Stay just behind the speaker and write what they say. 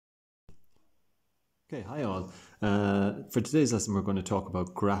Okay, hi all. For today's lesson, we're going to talk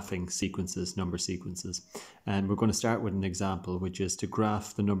about graphing sequences, number sequences. And we're going to start with an example, which is to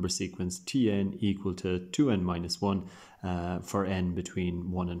graph the number sequence tn equal to 2n minus 1 for n between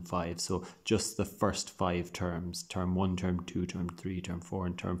 1 and 5. So just the first 5 terms, term 1, term 2, term 3, term 4,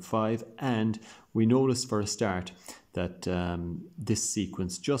 and term 5. And we notice for a start that this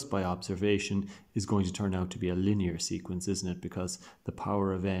sequence, just by observation, is going to turn out to be a linear sequence, isn't it? Because the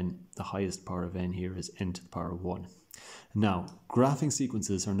power of n, the highest power of n here is n to the power of 1. Now, graphing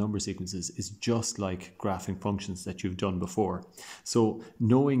sequences or number sequences is just like graphing functions that you've done before. So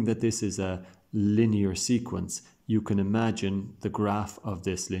knowing that this is a linear sequence, you can imagine the graph of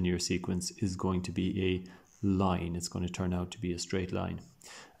this linear sequence is going to be a line. It's going to turn out to be a straight line.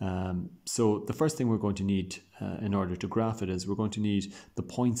 So the first thing we're going to need in order to graph it is we're going to need the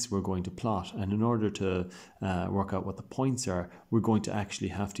points we're going to plot. And in order to work out what the points are, we're going to actually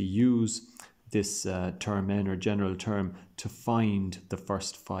have to use this term n or general term to find the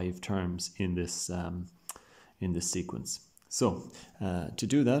first 5 terms in this sequence. So to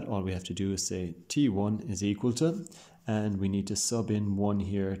do that, all we have to do is say t1 is equal to, and we need to sub in 1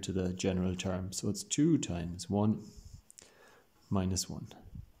 here to the general term. So it's 2 times 1 minus 1.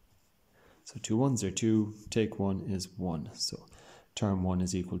 So 2 ones are 2, take 1 is 1. So term 1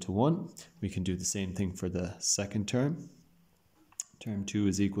 is equal to 1. We can do the same thing for the second term. Term 2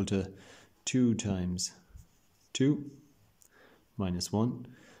 is equal to 2 times 2 minus 1.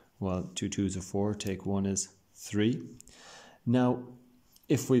 Well, 2 2s are 4, take 1 is 3. Now,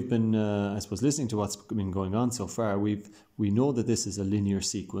 if we've been, I suppose, listening to what's been going on so far, we know that this is a linear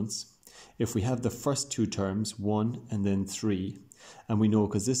sequence. If we have the first 2 terms, 1 and then 3, and we know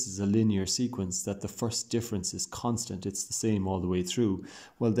because this is a linear sequence that the first difference is constant, it's the same all the way through,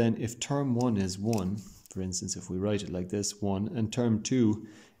 well then if term 1 is 1, for instance, if we write it like this, 1, and term 2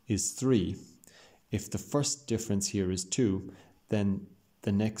 is 3, if the first difference here is 2, then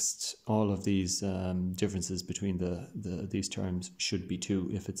the next, all of these differences between these terms should be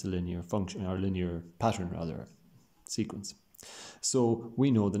 2 if it's a linear function, or linear pattern rather, sequence. So we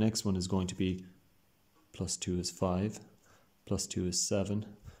know the next one is going to be plus 2 is 5, plus 2 is 7,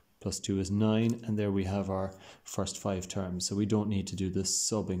 plus 2 is 9, and there we have our first 5 terms. So we don't need to do this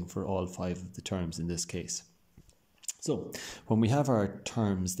subbing for all 5 of the terms in this case. So when we have our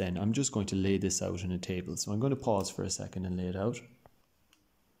terms then, I'm just going to lay this out in a table. So I'm going to pause for a second and lay it out.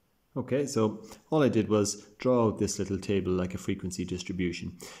 Okay, so all I did was draw out this little table like a frequency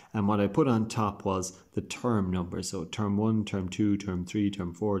distribution. And what I put on top was the term number. So term 1, term 2, term 3,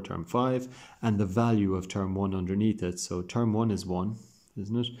 term 4, term 5, and the value of term 1 underneath it. So term 1 is 1,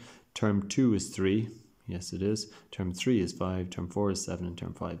 isn't it? Term 2 is 3. Yes, it is. Term 3 is 5, term 4 is 7, and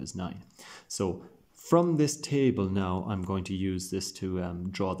term 5 is 9. So from this table now, I'm going to use this to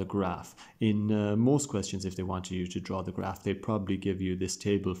draw the graph. In most questions, if they wanted you to draw the graph, they'd probably give you this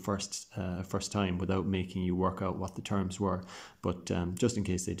table first time without making you work out what the terms were. But just in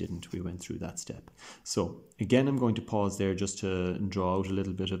case they didn't, we went through that step. So again, I'm going to pause there just to draw out a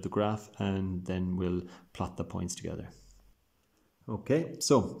little bit of the graph, and then we'll plot the points together. Okay,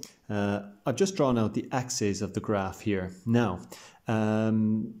 so I've just drawn out the axes of the graph here. Now,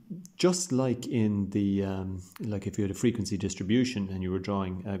 just like in the, like if you had a frequency distribution and you were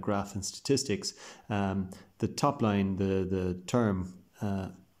drawing a graph in statistics, the top line, the term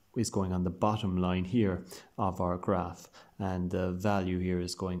is going on the bottom line here of our graph, and the value here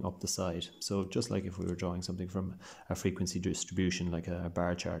is going up the side. So just like if we were drawing something from a frequency distribution, like a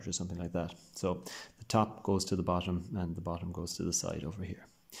bar chart or something like that. So the top goes to the bottom and the bottom goes to the side over here.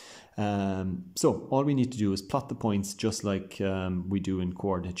 So all we need to do is plot the points just like we do in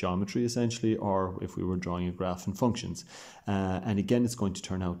coordinate geometry essentially, or if we were drawing a graph in functions. And again, it's going to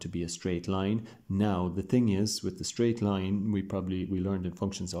turn out to be a straight line. Now, the thing is, with the straight line, we learned in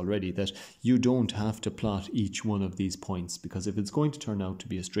functions already that you don't have to plot each one of these points, because if it's going to turn out to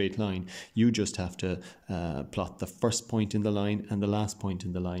be a straight line, you just have to plot the first point in the line and the last point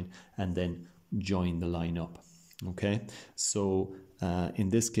in the line, and then join the line up. Okay, so in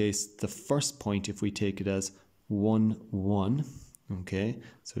this case, the first point, if we take it as 1, 1, okay,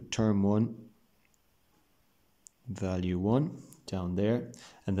 so term 1, value 1, down there,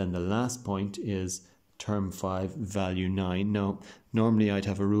 and then the last point is term 5, value 9. Now, normally I'd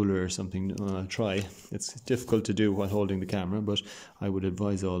have a ruler or something. I'll try. It's difficult to do while holding the camera, but I would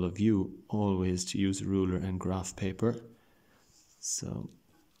advise all of you always to use a ruler and graph paper. So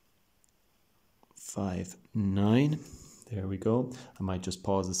 5, 9. There we go. I might just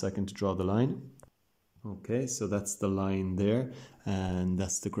pause a second to draw the line. Okay, so that's the line there, and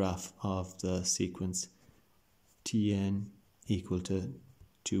that's the graph of the sequence Tn equal to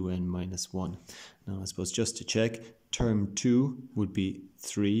 2n minus 1. Now I suppose just to check, term 2 would be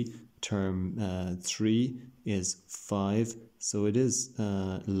 3, term 3 is 5, so it is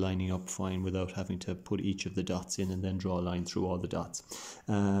lining up fine without having to put each of the dots in and then draw a line through all the dots.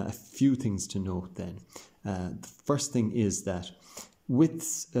 A few things to note then. The first thing is that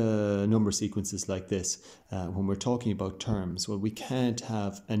with number sequences like this, when we're talking about terms, well, we can't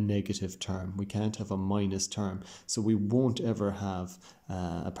have a negative term, we can't have a minus term, so we won't ever have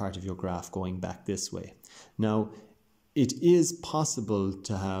a part of your graph going back this way. Now, it is possible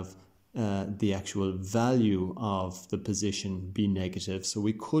to have the actual value of the position be negative, so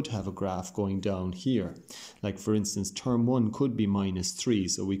we could have a graph going down here. Like for instance, term 1 could be minus 3,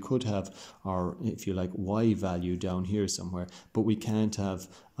 so we could have our, if you like, y value down here somewhere, but we can't have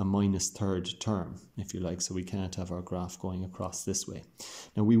a minus third term, if you like, so we can't have our graph going across this way.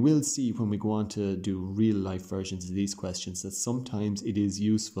 Now we will see when we go on to do real life versions of these questions that sometimes it is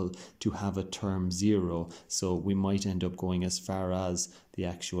useful to have a term 0, so we might end up going as far as the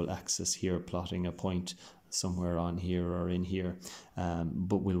actual axis here, plotting a point somewhere on here or in here,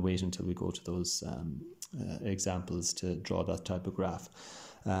 but we'll wait until we go to those examples to draw that type of graph.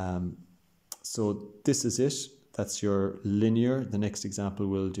 So this is it. That's your linear. The next example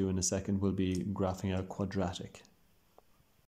we'll do in a second will be graphing a quadratic.